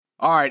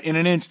All right, in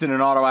an instant, an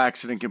auto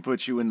accident can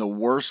put you in the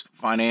worst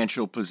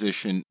financial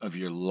position of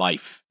your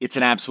life. It's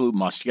an absolute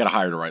must. You got to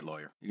hire the right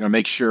lawyer. You're going to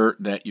make sure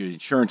that your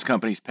insurance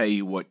companies pay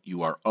you what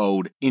you are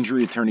owed.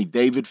 Injury attorney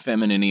David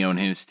Feminini and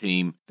his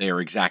team, they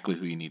are exactly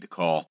who you need to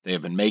call. They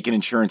have been making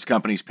insurance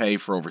companies pay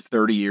for over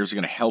 30 years.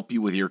 They're going to help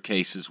you with your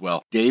case as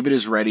well. David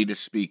is ready to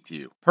speak to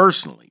you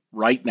personally.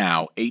 Right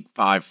now,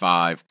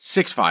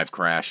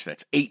 855-65-CRASH.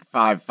 That's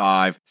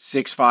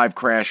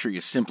 855-65-CRASH, or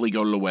you simply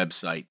go to the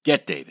website,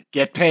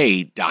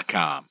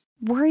 getdavidgetpaid.com.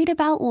 Worried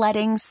about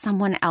letting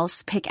someone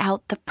else pick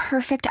out the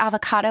perfect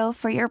avocado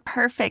for your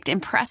perfect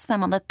impress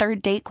them on the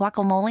third date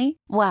guacamole?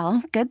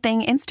 Well, good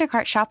thing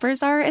Instacart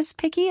shoppers are as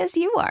picky as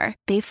you are.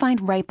 They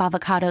find ripe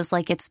avocados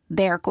like it's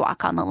their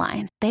guac on the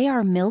line. They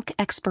are milk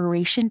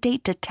expiration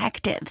date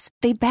detectives.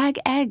 They bag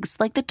eggs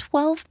like the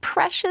 12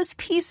 precious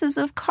pieces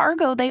of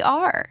cargo they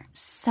are.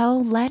 So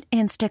let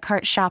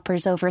Instacart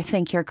shoppers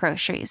overthink your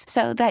groceries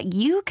so that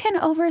you can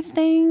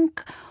overthink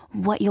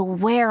what you'll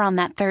wear on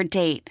that third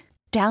date.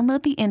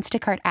 Download the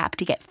Instacart app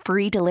to get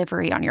free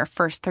delivery on your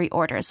first 3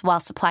 orders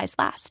while supplies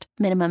last.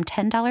 Minimum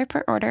 $10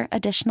 per order.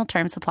 Additional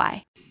terms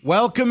apply.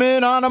 Welcome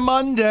in on a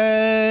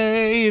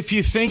Monday. If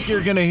you think you're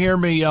going to hear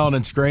me yelling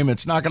and screaming,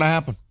 it's not going to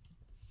happen.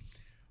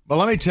 But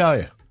let me tell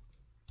you,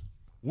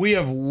 we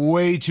have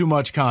way too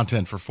much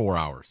content for 4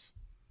 hours.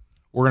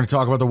 We're going to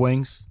talk about the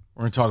Wings.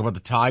 We're going to talk about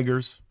the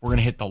Tigers. We're going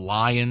to hit the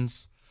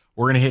Lions.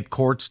 We're going to hit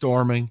court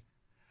storming.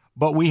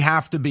 But we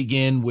have to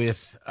begin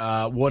with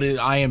what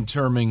I am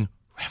terming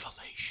revelations.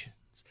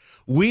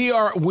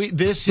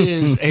 This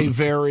is a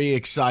very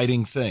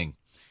exciting thing,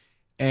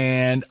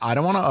 and I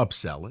don't want to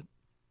upsell it,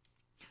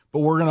 but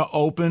we're going to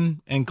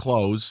open and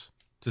close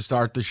to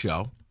start the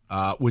show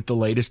with the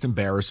latest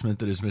embarrassment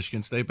that is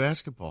Michigan State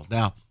basketball.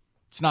 Now,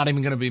 it's not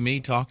even going to be me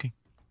talking.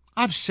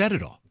 I've said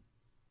it all.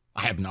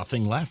 I have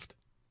nothing left.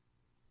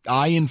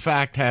 I, in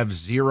fact, have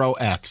 0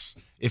 Fs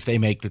if they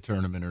make the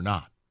tournament or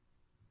not.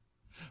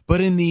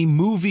 But in the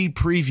movie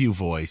preview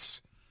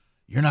voice,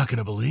 you're not going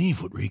to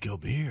believe what Rico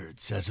Beard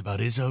says about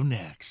Izzo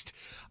next.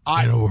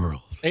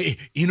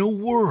 In a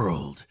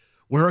world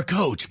where a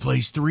coach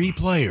plays 3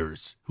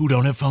 players who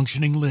don't have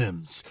functioning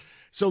limbs.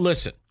 So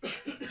listen,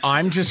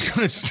 I'm just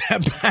going to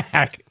step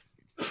back.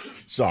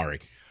 Sorry.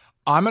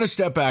 I'm going to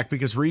step back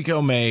because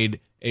Rico made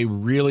a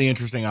really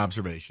interesting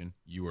observation.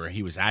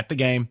 He was at the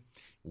game,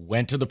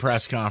 went to the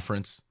press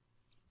conference.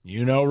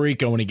 You know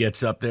Rico, when he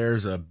gets up there,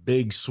 is a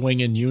big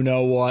swinging,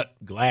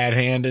 you-know-what,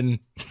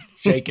 glad-handing,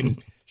 shaking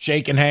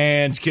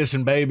hands,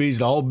 kissing babies,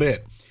 the whole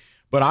bit.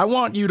 But I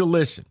want you to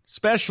listen,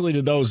 especially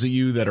to those of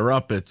you that are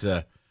up at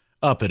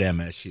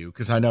MSU,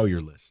 because I know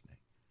you're listening.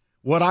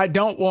 What I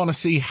don't want to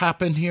see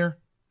happen here,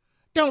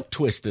 don't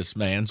twist this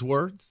man's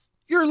words.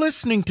 You're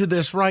listening to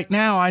this right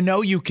now. I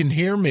know you can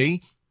hear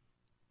me.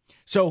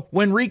 So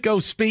when Rico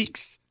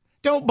speaks,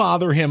 don't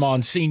bother him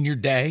on senior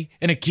day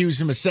and accuse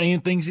him of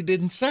saying things he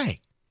didn't say.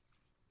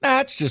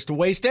 That's just a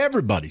waste of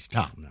everybody's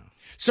time. No.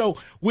 So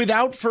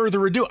without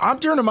further ado, I'm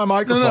turning my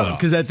microphone off.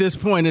 Because at this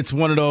point, it's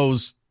one of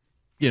those,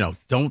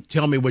 don't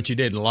tell me what you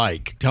didn't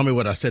like. Tell me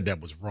what I said that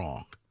was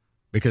wrong.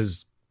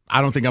 Because I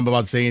don't think I'm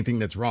about to say anything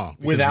that's wrong.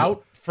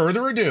 Without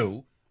further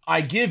ado, I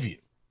give you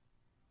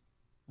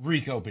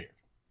Rico Beard.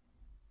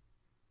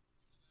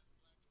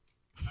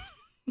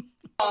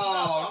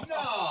 Oh,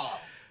 no.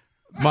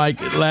 Mike,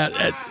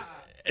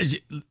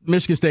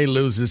 Michigan State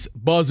loses.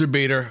 Buzzer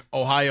beater.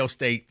 Ohio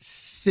State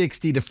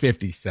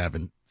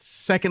 60-57.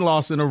 Second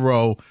loss in a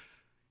row.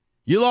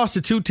 You lost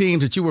to 2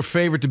 teams that you were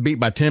favored to beat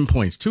by 10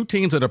 points. 2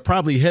 teams that are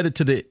probably headed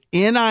to the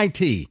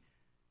NIT.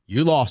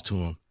 You lost to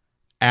them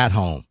at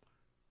home.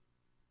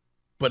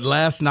 But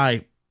last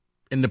night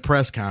in the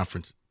press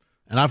conference,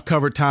 and I've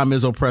covered Tom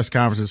Izzo press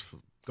conferences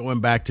going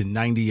back to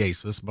 98.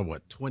 So it's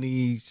about,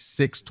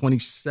 26,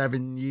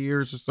 27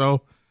 years or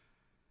so.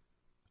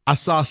 I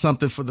saw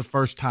something for the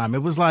first time.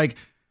 It was like,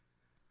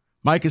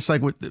 Mike, it's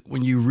like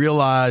when you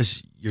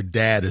realize your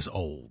dad is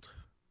old,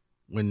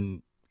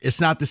 when it's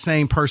not the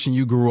same person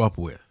you grew up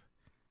with.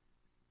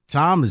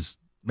 Tom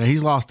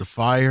he's lost the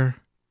fire.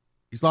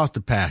 He's lost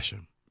the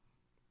passion.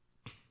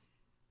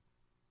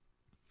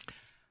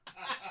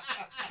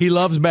 He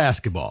loves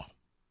basketball.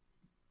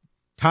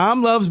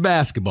 Tom loves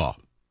basketball.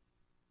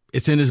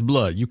 It's in his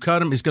blood. You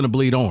cut him, it's going to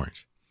bleed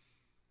orange.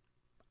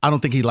 I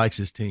don't think he likes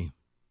his team.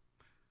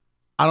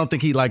 I don't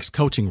think he likes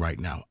coaching right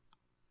now.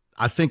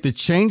 I think the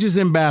changes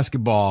in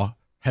basketball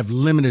have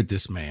limited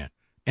this man,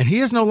 and he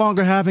is no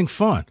longer having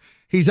fun.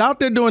 He's out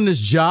there doing this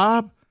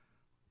job,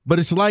 but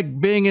it's like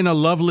being in a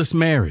loveless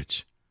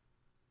marriage.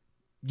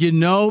 You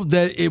know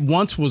that it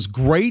once was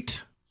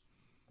great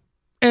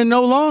and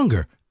no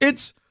longer.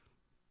 It's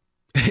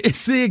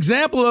the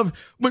example of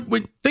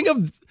when think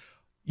of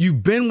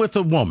you've been with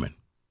a woman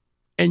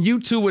and you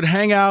two would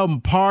hang out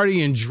and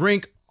party and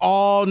drink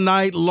all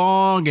night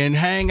long and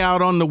hang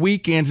out on the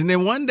weekends. And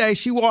then one day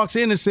she walks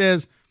in and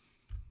says,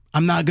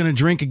 I'm not going to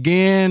drink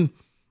again.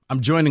 I'm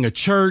joining a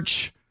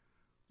church.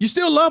 You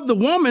still love the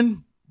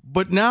woman,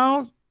 but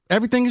now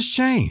everything has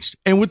changed.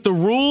 And with the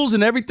rules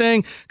and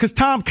everything, because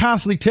Tom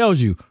constantly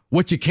tells you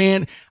what you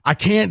can. I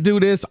can't do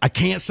this. I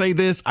can't say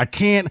this.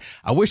 I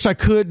wish I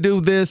could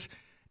do this.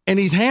 And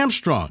he's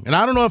hamstrung. And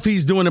I don't know if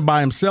he's doing it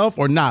by himself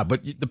or not,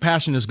 but the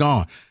passion is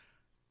gone.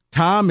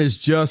 Tom is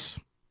just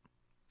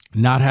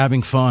not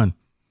having fun.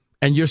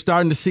 And you're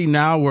starting to see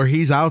now where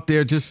he's out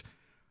there just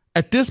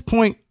at this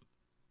point,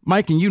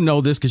 Mike, and you know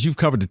this because you've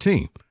covered the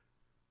team.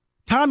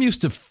 Tom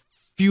used to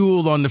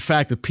fuel on the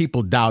fact of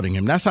people doubting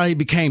him. That's how he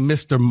became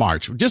Mr.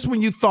 March. Just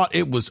when you thought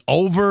it was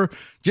over,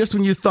 just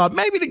when you thought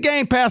maybe the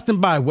game passed him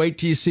by, wait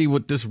till you see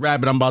what this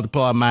rabbit I'm about to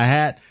pull out of my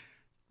hat.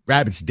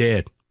 Rabbit's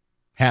dead.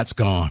 Hat's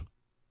gone.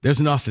 There's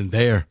nothing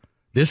there.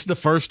 This is the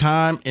first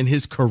time in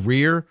his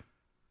career,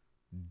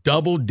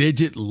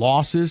 double-digit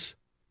losses.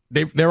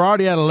 They're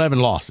already at 11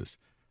 losses.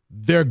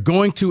 They're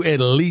going to at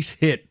least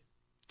hit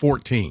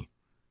 14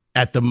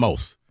 at the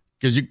most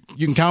because you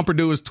can count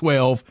Purdue as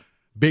 12,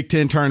 Big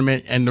Ten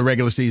tournament, and the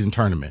regular season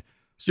tournament.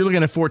 So you're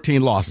looking at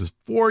 14 losses,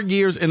 4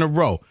 years in a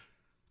row.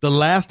 The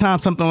last time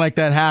something like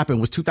that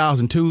happened was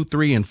 2002,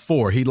 3, and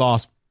 4. He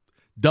lost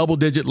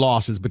double-digit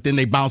losses, but then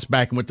they bounced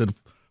back and went to the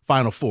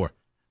Final Four.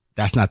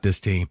 That's not this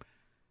team.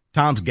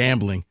 Tom's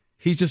gambling.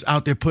 He's just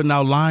out there putting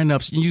out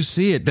lineups, and you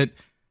see it that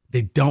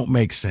they don't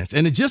make sense.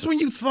 And it's just when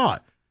you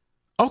thought,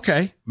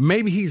 okay,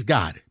 maybe he's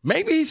got it.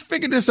 Maybe he's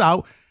figured this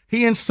out.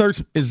 He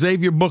inserts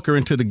Xavier Booker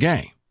into the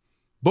game.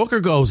 Booker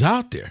goes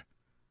out there.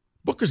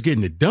 Booker's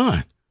getting it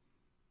done.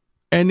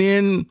 And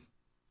then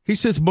he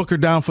sits Booker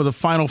down for the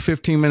final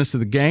 15 minutes of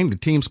the game. The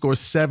team scores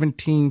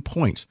 17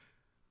 points.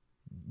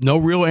 No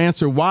real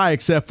answer why,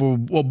 except for,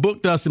 well,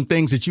 Book does some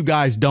things that you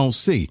guys don't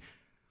see.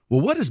 Well,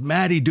 what does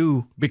Maddie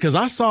do? Because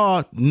I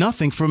saw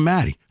nothing from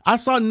Maddie. I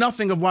saw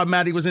nothing of why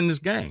Maddie was in this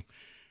game.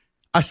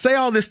 I say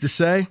all this to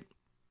say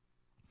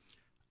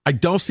I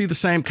don't see the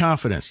same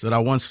confidence that I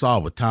once saw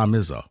with Tom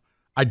Izzo.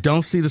 I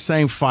don't see the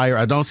same fire.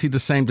 I don't see the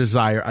same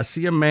desire. I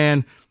see a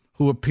man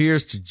who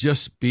appears to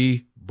just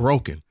be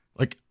broken.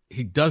 Like,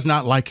 he does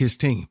not like his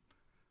team.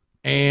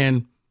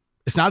 And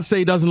it's not to say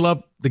he doesn't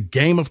love the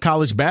game of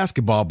college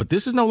basketball, but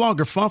this is no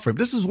longer fun for him.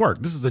 This is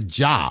work. This is a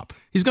job.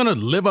 He's going to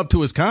live up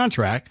to his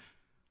contract.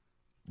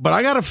 But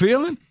I got a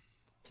feeling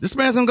this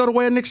man's going to go the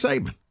way of Nick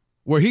Saban,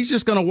 where he's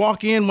just going to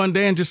walk in one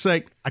day and just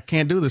say, I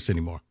can't do this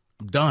anymore.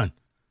 I'm done.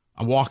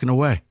 I'm walking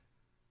away.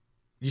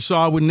 You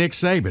saw it with Nick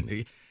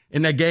Saban.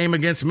 In that game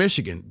against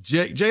Michigan,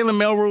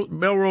 Jalen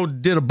Milroe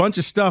did a bunch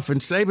of stuff, and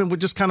Saban would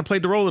just kind of play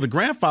the role of the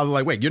grandfather,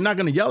 like, wait, you're not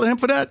going to yell at him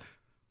for that?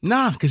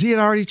 Nah, because he had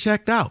already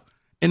checked out.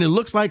 And it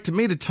looks like to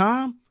me that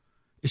Tom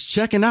is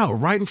checking out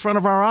right in front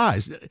of our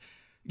eyes.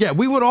 Yeah,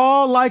 we would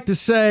all like to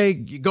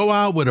say you go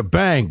out with a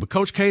bang, but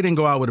Coach K didn't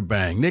go out with a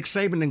bang. Nick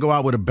Saban didn't go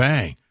out with a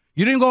bang.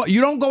 You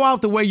don't go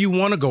out the way you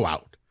want to go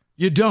out.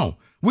 You don't.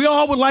 We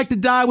all would like to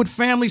die with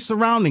families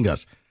surrounding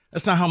us.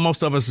 That's not how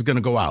most of us is going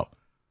to go out.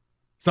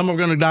 Some are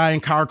going to die in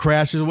car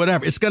crashes or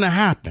whatever. It's going to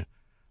happen.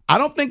 I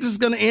don't think this is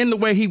going to end the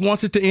way he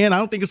wants it to end. I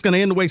don't think it's going to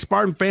end the way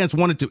Spartan fans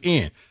want it to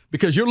end.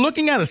 Because you're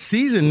looking at a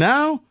season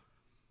now.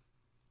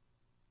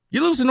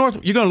 You lose to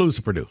you're going to lose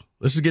to Purdue.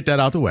 Let's just get that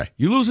out the way.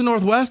 You lose to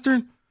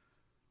Northwestern,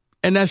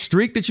 and that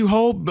streak that you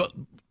hold,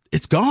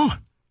 it's gone.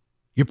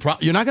 You're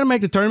not going to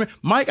make the tournament.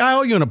 Mike, I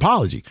owe you an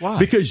apology. Why?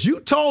 Because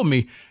you told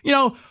me,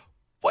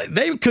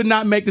 they could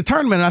not make the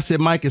tournament. And I said,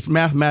 Mike, it's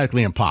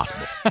mathematically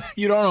impossible.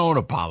 You don't owe an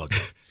apology.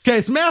 Okay,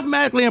 it's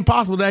mathematically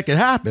impossible that could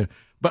happen.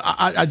 But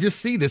I just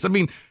see this. I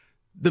mean,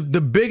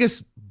 the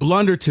biggest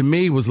blunder to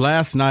me was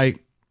last night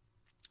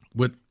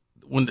when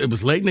it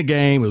was late in the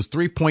game. It was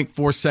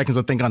 3.4 seconds,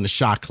 I think, on the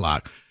shot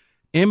clock.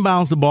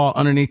 Inbounds the ball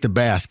underneath the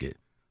basket.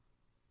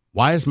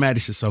 Why is Mady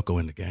Sissoko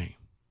in the game?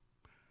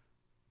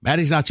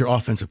 Maddie's not your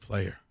offensive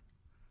player.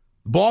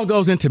 The ball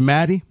goes into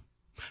Maddie.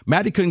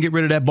 Maddie couldn't get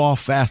rid of that ball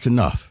fast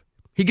enough.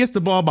 He gets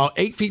the ball about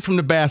 8 feet from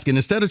the basket.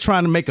 Instead of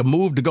trying to make a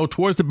move to go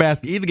towards the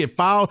basket, either get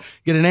fouled,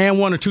 get an and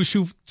one, or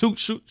shoot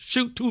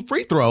 2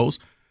 free throws,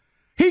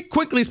 he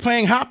quickly is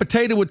playing hot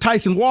potato with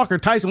Tyson Walker.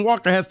 Tyson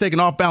Walker has taken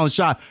an off-balance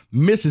shot,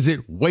 misses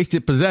it,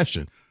 wasted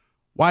possession.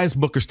 Why is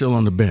Booker still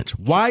on the bench?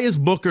 Why is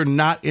Booker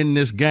not in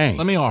this game?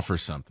 Let me offer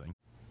something.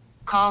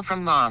 Call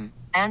from mom.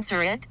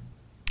 Answer it.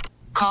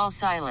 Call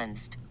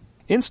silenced.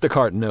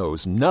 Instacart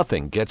knows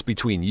nothing gets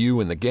between you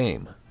and the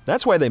game.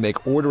 That's why they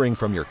make ordering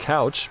from your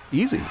couch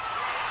easy.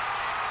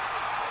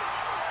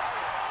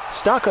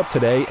 Stock up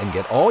today and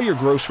get all your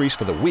groceries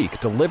for the week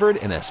delivered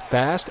in as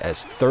fast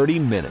as 30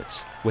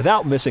 minutes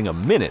without missing a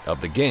minute of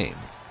the game.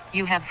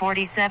 You have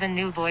 47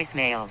 new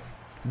voicemails.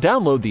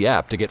 Download the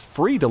app to get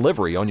free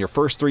delivery on your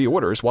first 3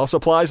 orders while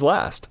supplies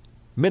last.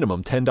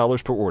 Minimum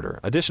 $10 per order.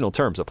 Additional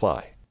terms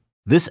apply.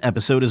 This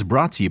episode is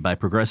brought to you by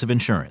Progressive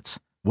Insurance.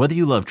 Whether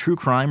you love true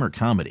crime or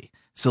comedy,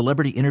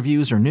 celebrity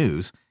interviews or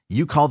news,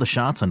 you call the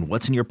shots on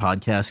what's in your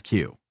podcast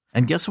queue.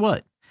 And guess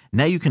what?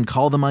 Now you can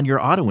call them on your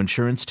auto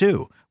insurance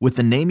too with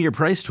the Name Your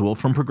Price tool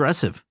from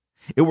Progressive.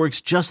 It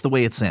works just the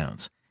way it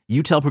sounds.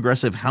 You tell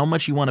Progressive how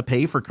much you want to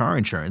pay for car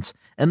insurance,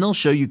 and they'll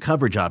show you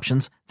coverage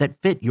options that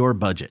fit your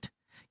budget.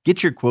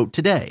 Get your quote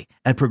today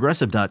at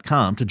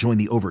Progressive.com to join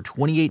the over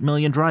 28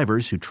 million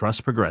drivers who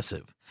trust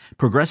Progressive.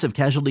 Progressive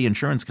Casualty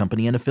Insurance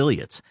Company and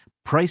Affiliates.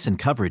 Price and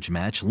coverage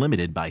match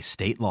limited by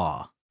state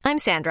law. I'm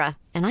Sandra,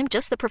 and I'm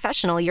just the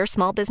professional your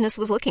small business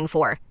was looking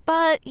for.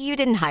 But you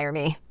didn't hire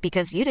me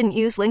because you didn't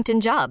use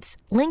LinkedIn Jobs.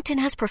 LinkedIn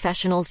has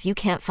professionals you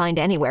can't find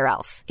anywhere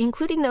else,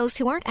 including those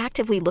who aren't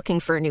actively looking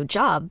for a new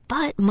job,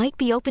 but might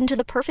be open to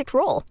the perfect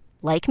role,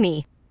 like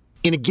me.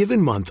 In a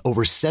given month,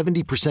 over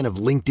 70% of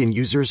LinkedIn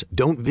users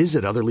don't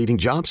visit other leading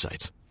job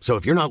sites. So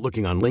if you're not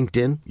looking on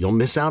LinkedIn, you'll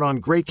miss out on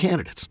great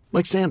candidates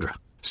like Sandra.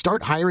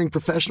 Start hiring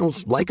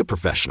professionals like a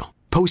professional.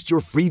 Post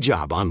your free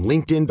job on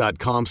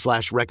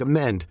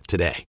linkedin.com/recommend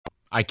today.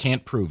 I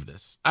can't prove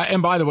this.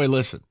 And by the way,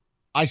 listen,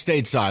 I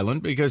stayed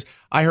silent because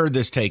I heard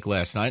this take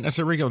last night, and I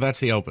said, Rico, that's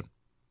the open.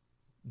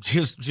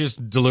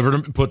 Just deliver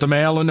them, put the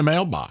mail in the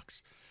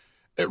mailbox.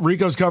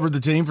 Rico's covered the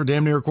team for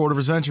damn near a quarter of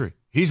a century.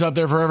 He's up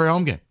there for every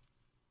home game.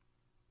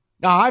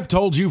 Now, I've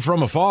told you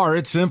from afar,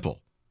 it's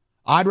simple.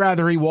 I'd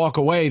rather he walk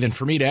away than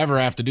for me to ever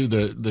have to do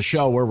the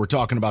show where we're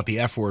talking about the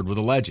F word with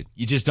a legend.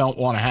 You just don't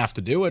want to have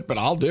to do it, but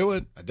I'll do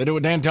it. I did it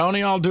with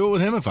D'Antoni. I'll do it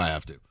with him if I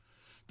have to.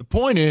 The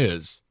point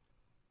is,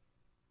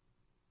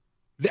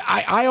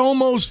 I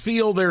almost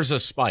feel there's a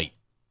spite.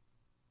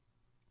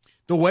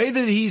 The way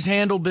that he's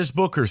handled this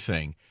Booker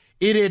thing,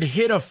 it had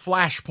hit a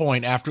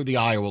flashpoint after the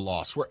Iowa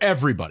loss where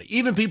everybody,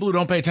 even people who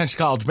don't pay attention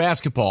to college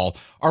basketball,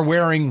 are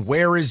wearing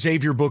 "Where is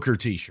Xavier Booker"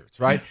 t-shirts,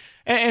 right?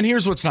 And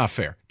here's what's not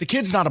fair. The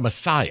kid's not a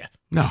messiah.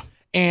 No.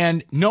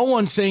 And no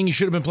one's saying he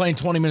should have been playing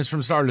 20 minutes from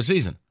the start of the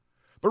season.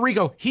 But,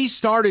 Rico, he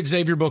started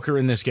Xavier Booker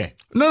in this game.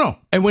 No.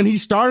 And when he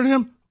started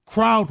him,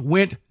 crowd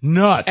went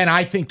nuts. And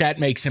I think that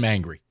makes him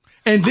angry.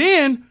 And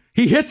then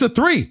he hits a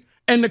three,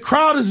 and the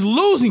crowd is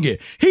losing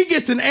it. He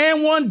gets an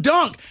and one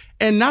dunk.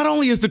 And not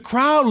only is the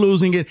crowd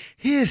losing it,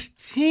 his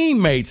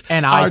teammates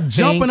are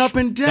jumping up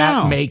and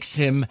down. That makes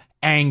him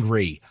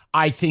angry.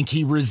 I think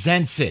he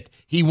resents it.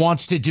 He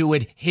wants to do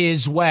it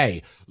his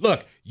way.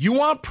 Look, you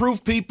want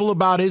proof, people,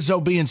 about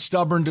Izzo being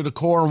stubborn to the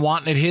core and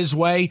wanting it his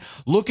way?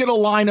 Look at a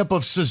lineup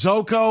of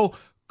Sissoko,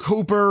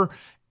 Cooper,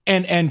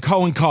 and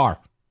Cohen Carr.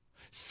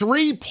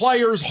 3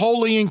 players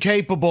wholly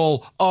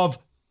incapable of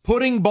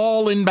putting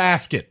ball in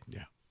basket.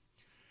 Yeah.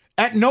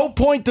 At no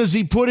point does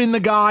he put in the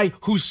guy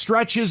who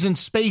stretches and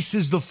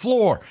spaces the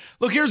floor.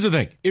 Look, here's the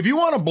thing. If you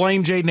want to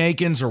blame Jaden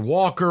Akins or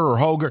Walker or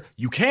Hoger,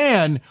 you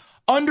can.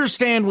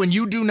 Understand when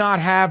you do not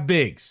have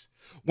bigs.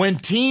 When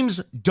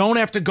teams don't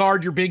have to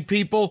guard your big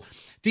people,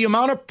 the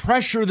amount of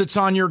pressure that's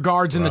on your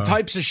guards and the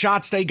types of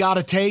shots they got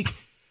to take,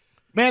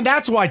 man,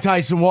 that's why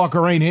Tyson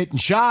Walker ain't hitting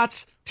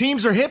shots.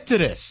 Teams are hip to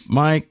this.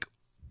 Mike,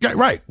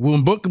 right.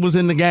 When Booker was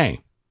in the game,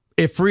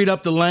 it freed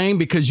up the lane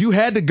because you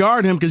had to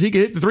guard him because he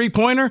could hit the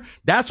three-pointer.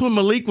 That's when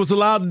Malik was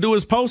allowed to do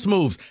his post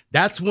moves.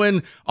 That's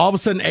when all of a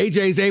sudden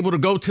AJ's able to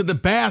go to the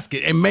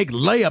basket and make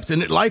layups,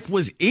 and life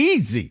was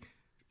easy.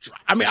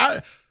 I mean,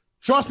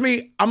 trust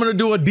me, I'm going to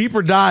do a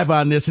deeper dive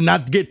on this and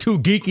not get too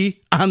geeky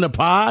on the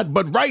pod.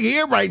 But right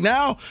here, right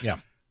now, yeah.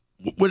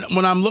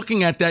 When I'm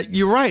looking at that,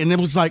 you're right. And it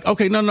was like,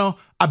 okay, no,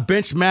 I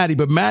benched Matty,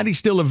 but Matty's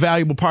still a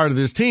valuable part of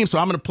this team, so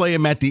I'm going to play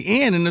him at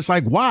the end. And it's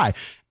like, why?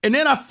 And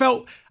then I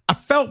felt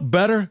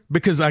better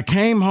because I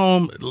came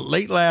home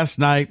late last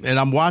night and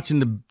I'm watching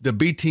the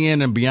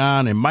BTN and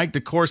Beyond, and Mike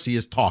DeCourcy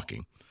is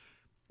talking.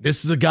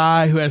 This is a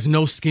guy who has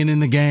no skin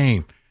in the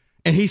game.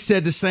 And he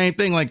said the same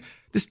thing, like,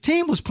 this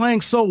team was playing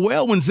so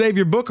well when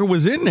Xavier Booker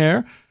was in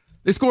there.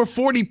 They scored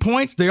 40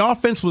 points. The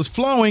offense was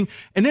flowing,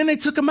 and then they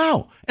took him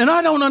out. And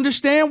I don't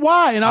understand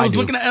why. And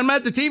I'm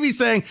at the TV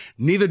saying,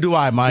 neither do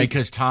I, Mike.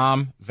 Because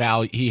Tom,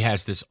 he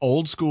has this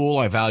old school,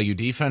 I value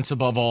defense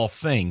above all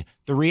thing.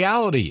 The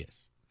reality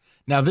is,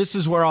 now this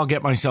is where I'll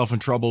get myself in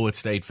trouble with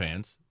State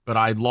fans, but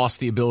I lost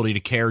the ability to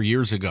care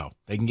years ago.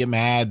 They can get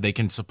mad. They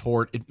can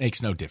support. It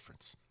makes no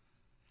difference.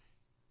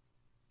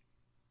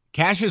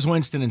 Cassius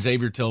Winston and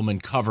Xavier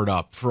Tillman covered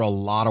up for a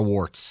lot of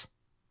warts.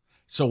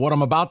 So what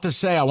I'm about to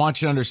say, I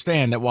want you to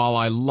understand that while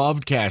I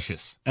loved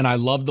Cassius and I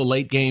loved the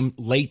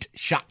late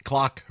shot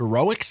clock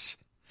heroics,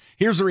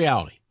 here's the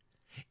reality.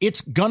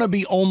 It's going to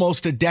be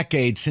almost a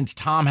decade since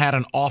Tom had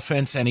an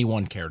offense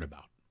anyone cared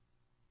about.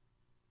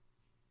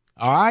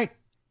 All right?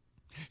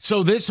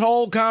 So this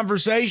whole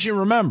conversation,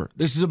 remember,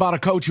 this is about a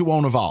coach who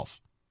won't evolve.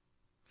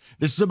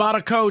 This is about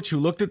a coach who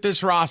looked at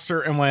this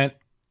roster and went,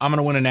 I'm going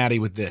to win a natty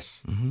with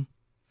this. Mm-hmm.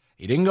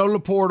 He didn't go to the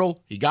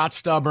portal. He got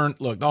stubborn.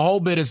 Look, the whole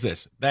bit is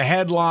this. The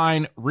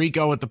headline,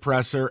 Rico at the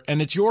presser,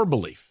 and it's your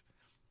belief.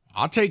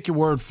 I'll take your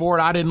word for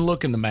it. I didn't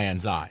look in the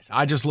man's eyes.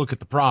 I just look at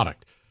the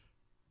product.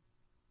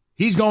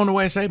 He's going the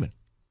way of Saban.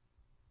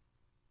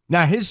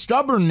 Now, his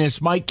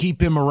stubbornness might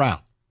keep him around.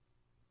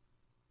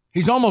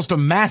 He's almost a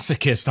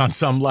masochist on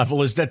some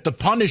level, is that the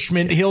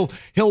punishment, he'll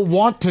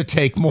want to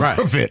take more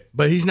of it.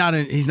 But he's not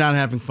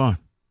having fun.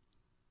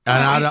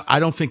 And I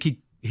don't think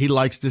he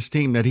likes this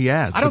team that he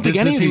has. I don't think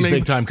any of these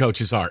big-time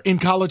coaches are in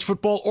college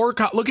football or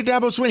look at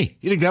Dabo Swinney.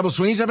 You think Dabo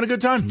Swinney's having a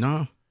good time?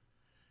 No.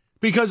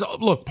 Because,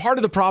 look, part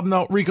of the problem,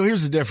 though, Rico,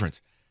 here's the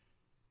difference.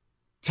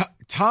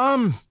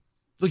 Tom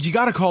Look, you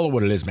got to call it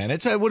what it is, man.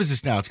 It's what is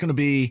this now? It's going to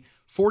be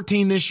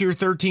 14 this year,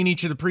 13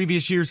 each of the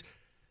previous years.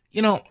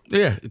 You know.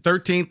 Yeah,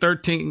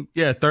 13.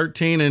 Yeah,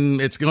 13,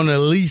 and it's going to at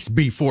least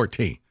be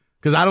 14.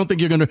 Because I don't think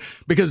you're going to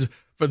 – because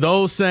for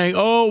those saying,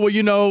 oh, well,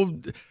 you know,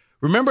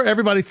 remember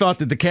everybody thought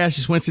that the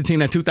Cassius Winston team,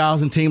 that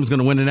 2000 team, was going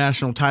to win the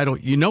national title.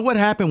 You know what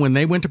happened when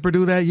they went to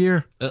Purdue that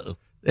year? Uh-oh.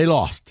 They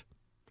lost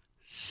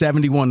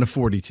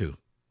 71-42.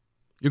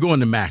 You're going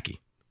to Mackey.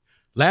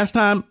 Last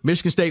time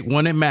Michigan State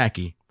won at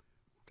Mackey,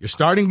 your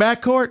starting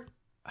backcourt,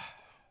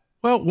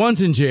 well,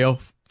 one's in jail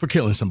for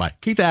killing somebody.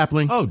 Keith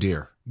Appling. Oh,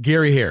 dear.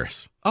 Gary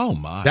Harris. Oh,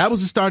 my. That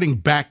was the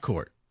starting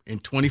backcourt in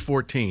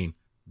 2014,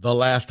 the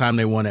last time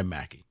they won at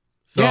Mackey.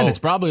 So, yeah, and it's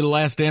probably the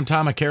last damn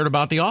time I cared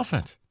about the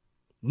offense.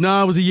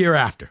 No, it was a year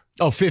after.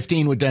 Oh,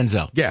 15 with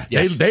Denzel. Yeah,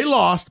 yes. They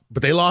lost,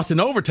 but they lost in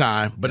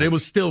overtime, but it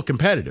was still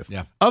competitive.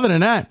 Yeah. Other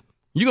than that,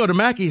 you go to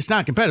Mackey, it's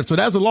not competitive, so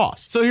that's a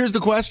loss. So here's the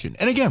question.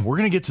 And again, we're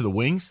going to get to the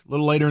Wings a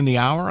little later in the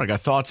hour. I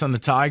got thoughts on the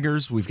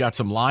Tigers. We've got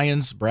some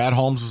Lions. Brad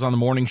Holmes was on the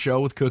morning show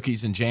with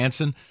Cookies and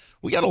Jansen.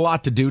 We got a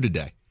lot to do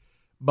today.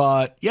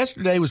 But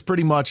yesterday was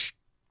pretty much,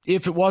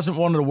 if it wasn't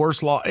one of the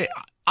worst losses,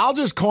 I'll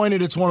just coin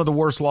it, it's one of the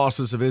worst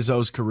losses of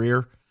Izzo's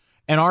career,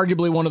 and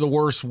arguably one of the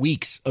worst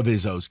weeks of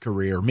Izzo's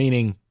career,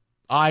 meaning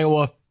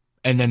Iowa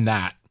and then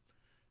that.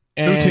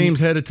 And, 2 teams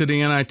headed to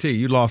the NIT.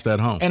 You lost at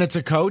home. And it's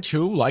a coach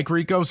who, like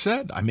Rico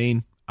said, I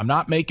mean, I'm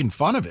not making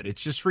fun of it.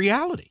 It's just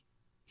reality.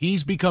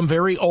 He's become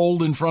very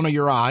old in front of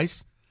your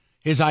eyes.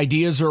 His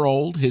ideas are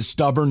old, his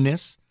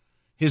stubbornness,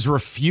 his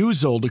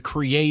refusal to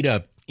create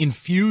a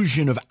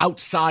infusion of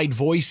outside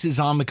voices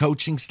on the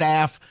coaching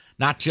staff,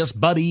 not just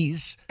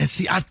buddies. And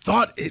see, I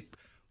thought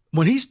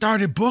when he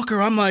started Booker,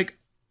 I'm like,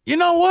 you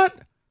know what?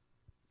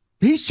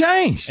 He's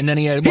changed. And then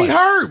he had, He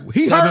heard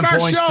 7 our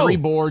points, show. 3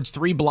 boards,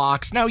 3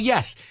 blocks. Now,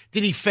 yes,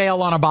 did he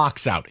fail on a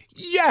box outing?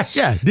 Yes.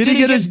 Yeah. Did he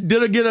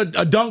get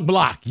a dunk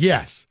block?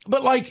 Yes.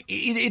 But, like,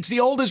 it's the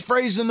oldest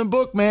phrase in the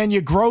book, man.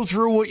 You grow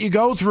through what you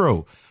go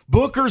through.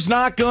 Booker's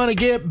not going to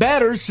get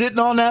better sitting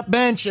on that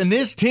bench. And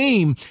this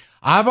team,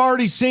 I've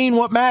already seen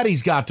what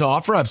Maddie's got to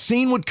offer. I've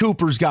seen what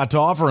Cooper's got to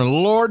offer. And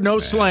Lord, no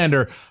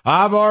slander,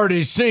 I've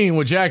already seen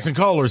what Jackson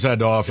Kohler's had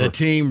to offer. The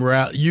team,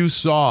 you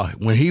saw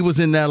when he was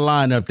in that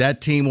lineup,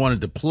 that team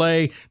wanted to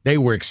play. They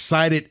were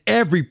excited.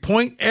 Every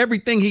point,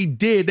 everything he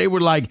did, they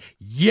were like,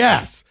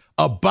 yes,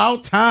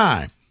 about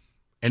time.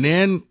 And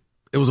then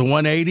it was a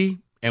 180,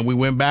 and we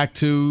went back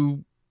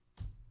to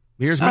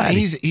here's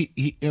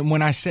Maddie. And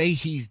when I say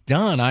he's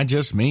done, I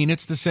just mean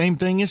it's the same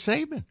thing as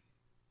Saban.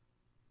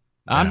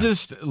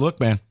 Look,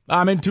 man,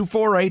 I'm in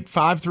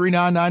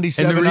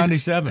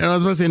 248-539-9797. And I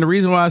was going to say, and the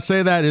reason why I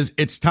say that is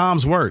it's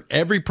Tom's word.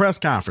 Every press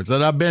conference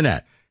that I've been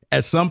at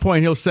some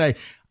point he'll say,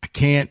 I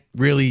can't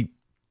really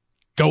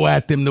go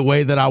at them the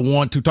way that I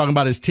want to, talking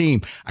about his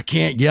team. I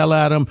can't yell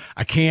at them.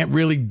 I can't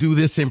really do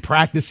this in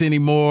practice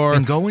anymore.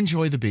 And go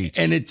enjoy the beach.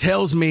 And it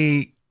tells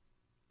me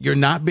you're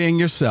not being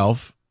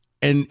yourself.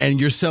 And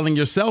you're selling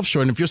yourself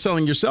short. And if you're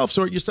selling yourself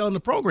short, you're selling the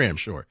program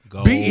short.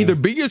 Either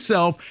be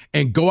yourself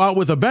and go out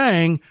with a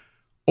bang,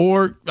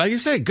 or, like you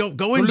said,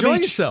 go enjoy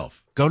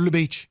yourself. Go to the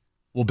beach.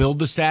 We'll build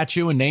the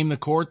statue and name the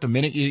court the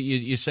minute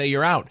you say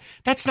you're out.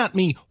 That's not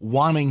me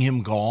wanting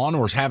him gone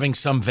or having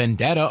some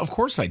vendetta. Of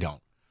course I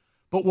don't.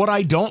 But what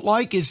I don't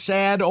like is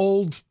sad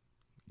old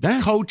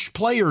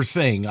coach-player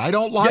thing. I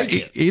don't like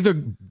it. Either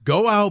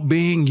go out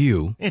being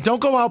you. Yeah,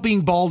 don't go out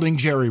being balding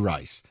Jerry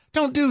Rice.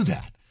 Don't do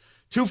that.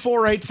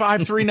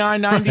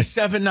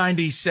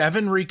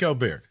 248-539-9797, Rico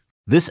Beard.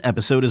 This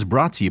episode is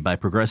brought to you by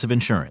Progressive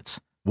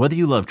Insurance. Whether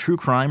you love true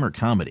crime or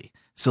comedy,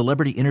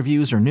 celebrity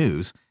interviews or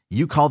news,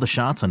 you call the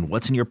shots on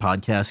what's in your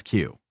podcast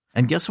queue.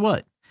 And guess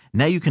what?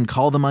 Now you can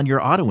call them on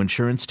your auto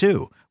insurance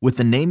too with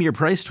the Name Your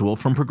Price tool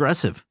from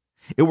Progressive.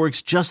 It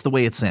works just the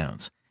way it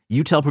sounds.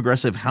 You tell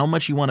Progressive how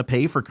much you want to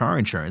pay for car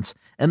insurance,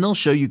 and they'll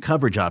show you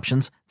coverage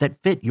options that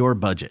fit your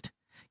budget.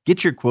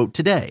 Get your quote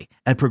today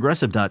at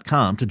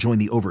Progressive.com to join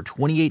the over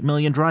 28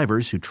 million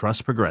drivers who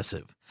trust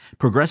Progressive.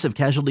 Progressive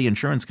Casualty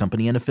Insurance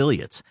Company and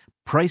Affiliates.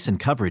 Price and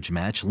coverage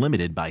match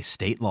limited by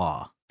state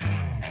law.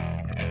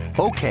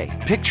 Okay,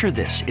 picture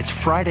this. It's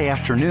Friday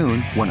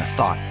afternoon when a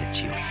thought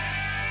hits you.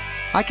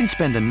 I can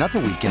spend another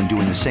weekend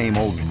doing the same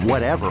old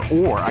whatever,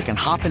 or I can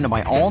hop into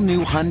my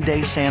all-new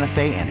Hyundai Santa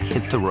Fe and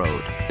hit the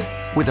road.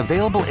 With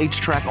available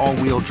H-Track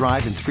all-wheel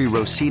drive and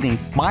 3-row seating,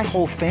 my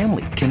whole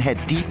family can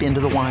head deep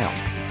into the wild.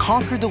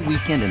 Conquer the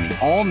weekend in the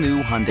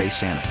all-new Hyundai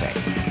Santa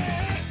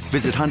Fe.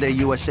 Visit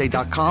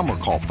HyundaiUSA.com or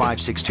call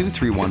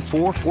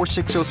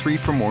 562-314-4603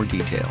 for more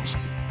details.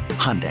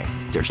 Hyundai,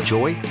 there's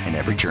joy in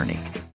every journey.